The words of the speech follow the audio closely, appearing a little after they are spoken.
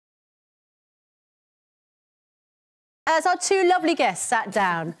As our two lovely guests sat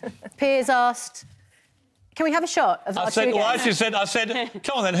down, Piers asked, can we have a shot of our two guests? I said,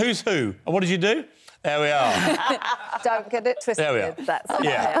 come on then, who's who? And what did you do? There we are. Don't get it twisted. There we are. That's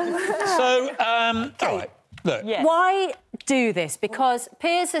So, all right, look. Yeah. Why do this? Because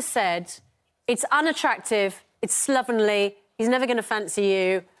Piers has said it's unattractive, it's slovenly, he's never going to fancy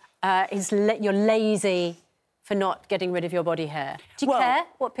you, you're lazy for not getting rid of your body hair. Do you care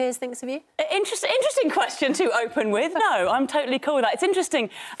what Piers thinks of you? Interesting question to open with. No, I'm totally cool with that. It's interesting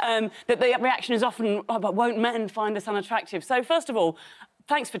that the reaction is often, oh, but won't men find us unattractive? So, first of all,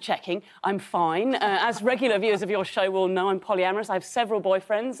 thanks for checking. I'm fine. As regular viewers of your show will know, I'm polyamorous. I have several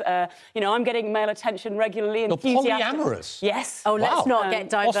boyfriends. You know, I'm getting male attention regularly. You're polyamorous? Yes. Oh, let's not get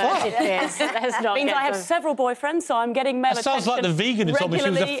diverted, Piers. Let's not. It means I have several boyfriends, so I'm getting male attention. Sounds like the vegan who told me she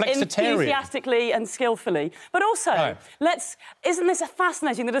was a flexitarian. Enthusiastically and skillfully. But also, isn't this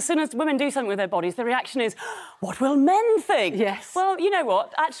fascinating that as soon as women do something with their bodies, the reaction is, what will men think? Yes. Well, you know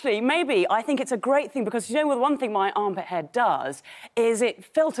what? Actually, maybe I think it's a great thing because, you know, one thing my armpit hair does is it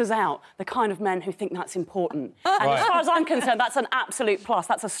filters out the kind of men who think that's important. And as far as I'm concerned, that's an absolute plus.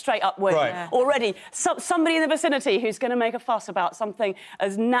 That's a straight-up win. Already. Somebody in the vicinity who's going to make a fuss about something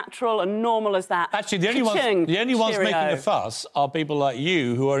as natural and normal as that. Actually, the only ones making a fuss are people like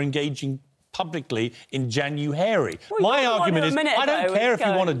you who are engaging publicly in Januhairy. Well, my argument is, I don't care if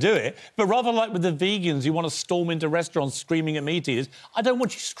you want to do it, but rather like with the vegans who want to storm into restaurants screaming at meat eaters, I don't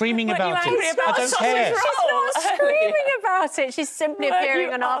want you screaming about it. I don't care. She's not screaming about it. She's simply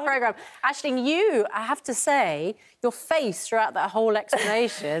appearing on our programme. Aisling, you, I have to say, your face throughout that whole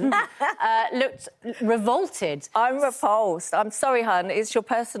explanation looked revolted. I'm repulsed. I'm sorry, hun. It's your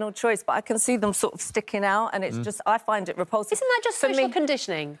personal choice, but I can see them sort of sticking out, and it's just, I find it repulsive. Isn't that just social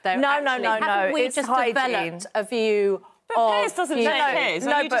conditioning, though? No, Haven't we it's just hygiene. Developed a view But Piers doesn't say his.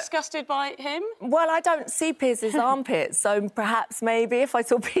 Are you but disgusted by him? Well, I don't see Piers's armpits, so perhaps maybe if I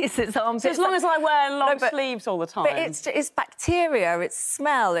saw Piers's armpits... So as long as I wear long sleeves all the time? But it's bacteria, it's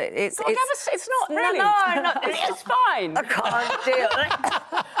smell, it's not really. No, it's fine. I can't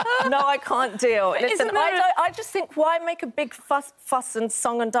deal. No, I can't deal. Listen, I just think, why make a big fuss and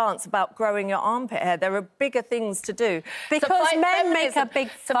song and dance about growing your armpit hair? There are bigger things to do. Because men make a big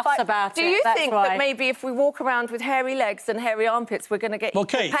fuss about it. Do you think that maybe if we walk around with hairy legs and hairy armpits, we're going to get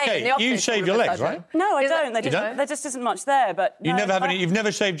Kate, in the office? you shave your legs, right? No, I don't. There just isn't much there. But you've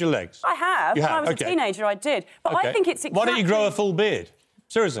never shaved your legs. I have. You have? When I was a teenager, I did. But I think it's exactly... Why don't you grow a full beard?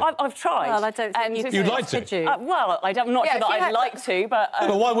 Seriously. I've tried. Well, I don't think you could. You'd like to? Well, I'm not sure that I'd like to, but...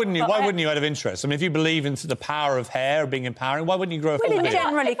 But why wouldn't you? Why wouldn't you, out of interest? I mean, if you believe in the power of hair being empowering, why wouldn't you grow a full beard? Women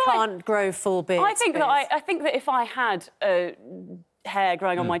generally can't grow full beards. I think that if I had hair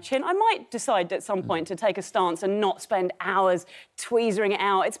growing on my chin, I might decide at some point to take a stance and not spend hours tweezering it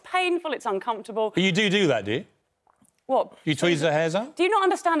out. It's painful, it's uncomfortable. But you do that, do you? What? You tweeze their hairs out? Do you not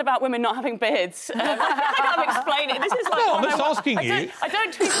understand about women not having beards? I can't explain it. This is like... No, I'm just asking you. I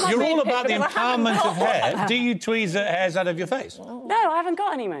don't tweeze my You're all about the empowerment of hair. Do you tweeze the hairs out of your face? No, I haven't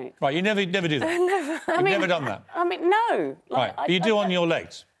got any, mate. Right, you never do that? Never. You've never done that? I mean, no. Right, you do on your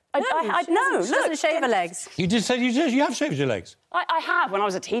legs? No, she doesn't shave her legs. You just said you have shaved your legs. I have when I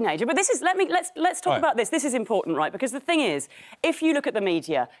was a teenager, but this is... Let's talk about this. This is important, right? Because the thing is, if you look at the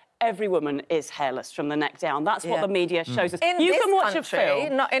media, every woman is hairless from the neck down. That's what the media shows us. You can watch a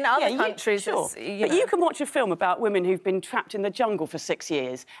film. Not in other countries. Sure. But you can watch a film about women who've been trapped in the jungle for 6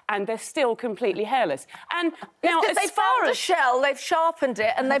 years and they're still completely hairless. And now, they found a shell, they've sharpened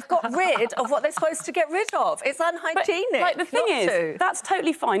it, and they've got rid of what they're supposed to get rid of. It's unhygienic. But, the thing is, that's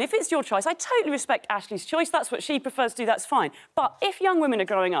totally fine. If it's your choice, I totally respect Aisley's choice. That's what she prefers to do. That's fine. But if young women are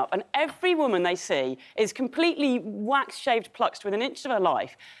growing up and every woman they see is completely wax-shaved, plucked within an inch of her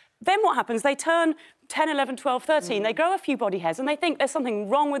life, then what happens? They turn 10, 11, 12, 13, they grow a few body hairs and they think there's something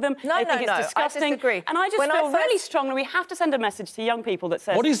wrong with them. They think it's disgusting. I disagree. And I just feel really strongly we have to send a message to young people that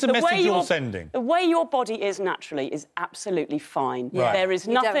says... What is the message you're sending? The way your body is naturally is absolutely fine. Yeah. There is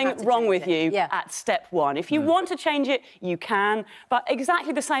nothing wrong with you at step one. If you want to change it, you can. But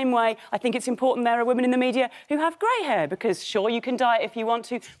exactly the same way, I think it's important there are women in the media who have grey hair because, sure, you can dye it if you want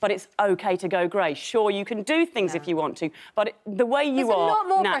to, but it's OK to go grey. Sure, you can do things if you want to, but the way you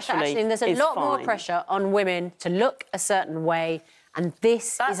are naturally is There's a lot more pressure on women to look a certain way, and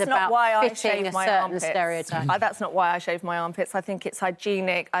this is about fitting a certain stereotype. That's not why I shave my armpits. I think it's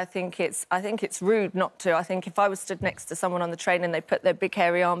hygienic. I think it's rude not to. I think if I was stood next to someone on the train and they put their big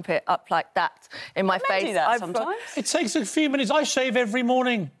hairy armpit up like that in my face, do that sometimes. It takes a few minutes. I shave every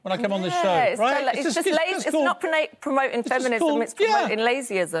morning when I come on the show. Right? It's just lazy. It's not promoting feminism. It's promoting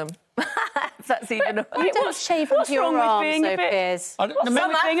lazyism. that's even a... You don't shave onto your arms, though, Piers. Some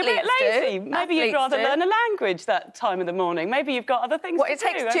being a bit lazy. Maybe you'd rather learn a language that time of the morning. Maybe you've got other things to do. It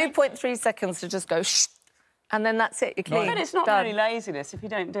takes 2.3 seconds to just go shh, and then that's it, you're clean. But it's not really laziness if you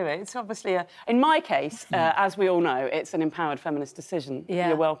don't do it. It's obviously in my case, as we all know, it's an empowered feminist decision. Yeah.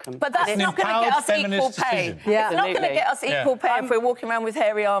 You're welcome. But that's not going to get us equal pay. Yeah. It's not going to get us equal pay if we're walking around with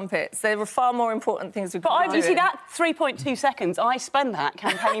hairy armpits. There are far more important things we can do. But you see, that 3.2 seconds, I spend that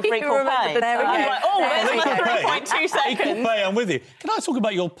campaigning for equal pay. I'm like, oh, there's my 3.2 seconds. Equal pay, I'm with you. Can I talk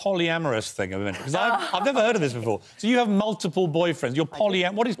about your polyamorous thing a minute? Because I've never heard of this before. So you have multiple boyfriends. You're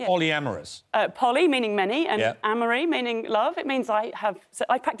what is polyamorous? Poly, meaning many, and amory, meaning love. It means I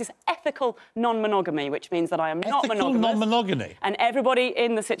practice ethical non-monogamy, which means that I am not monogamous. Ethical non-monogamy? And everybody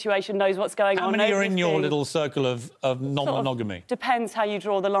in the situation knows what's going on. How many are in your little circle of non-monogamy? Depends how you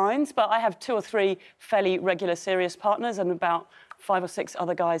draw the lines, but I have 2 or 3 fairly regular, serious partners and about 5 or 6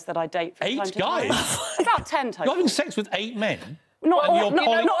 other guys that I date from time to time. 8 guys? About 10 total. You're having sex with 8 men? Not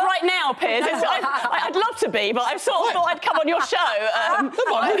right now, Piers. I'd love to be, but I sort of thought I'd come on your show. I'm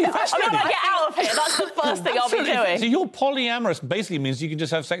really fascinated. I'm going to get out of here. That's the first thing I'll be doing. So you're polyamorous basically means you can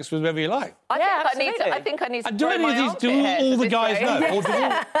just have sex with whoever you like. I think I need to do any of these? Do all the guys know? Or do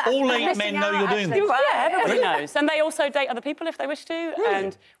all 8 men know you're doing this? Yeah, everybody knows. And they also date other people if they wish to. Really?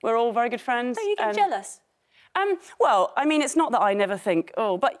 And we're all very good friends. So you get jealous? Well, I mean, it's not that I never think,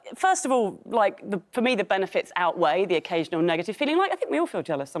 but first of all, like, for me, the benefits outweigh the occasional negative feeling. Like, I think we all feel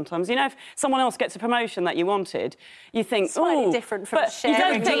jealous sometimes. You know, if someone else gets a promotion that you wanted, you think, slightly different from sharing. You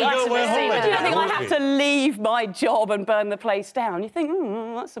don't think I have to leave my job and burn the place down. You think,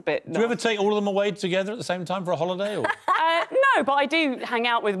 that's a bit... Do you ever take all of them away together at the same time for a holiday? Or? No, but I do hang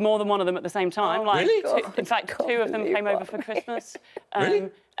out with more than one of them at the same time. Really? In fact, 2 of them came over for Christmas. Really?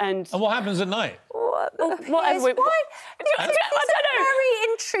 And what happens at night? Whatever. I don't know.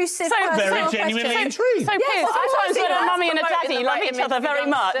 Very intrusive. So very genuinely intrigued. So, Piers, sometimes when a mummy and a daddy love each other very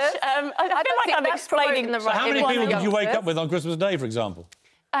much, I feel like I'm explaining the right. So how many people did you wake up with on Christmas Day, for example?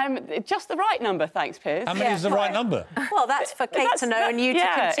 Just the right number, thanks, Piers. How many is the right number? Well, that's for Kate to know and you to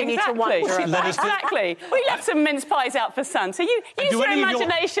continue to wonder about. Exactly. We left some mince pies out for Santa. Use your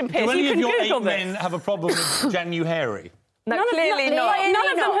imagination, Piers. Do any of your 8 Google men have a problem with Januhairy? No, clearly not. None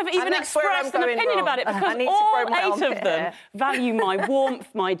of them have even expressed an opinion about it because all 8 of them value my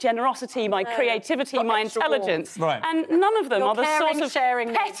warmth, my generosity, my creativity, my intelligence. Right. And none of them are the sort of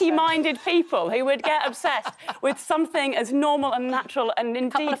petty-minded people who would get obsessed with something as normal and natural and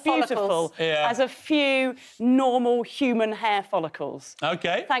indeed beautiful as a few normal human hair follicles.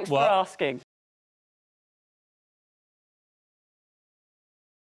 OK. Thanks for asking.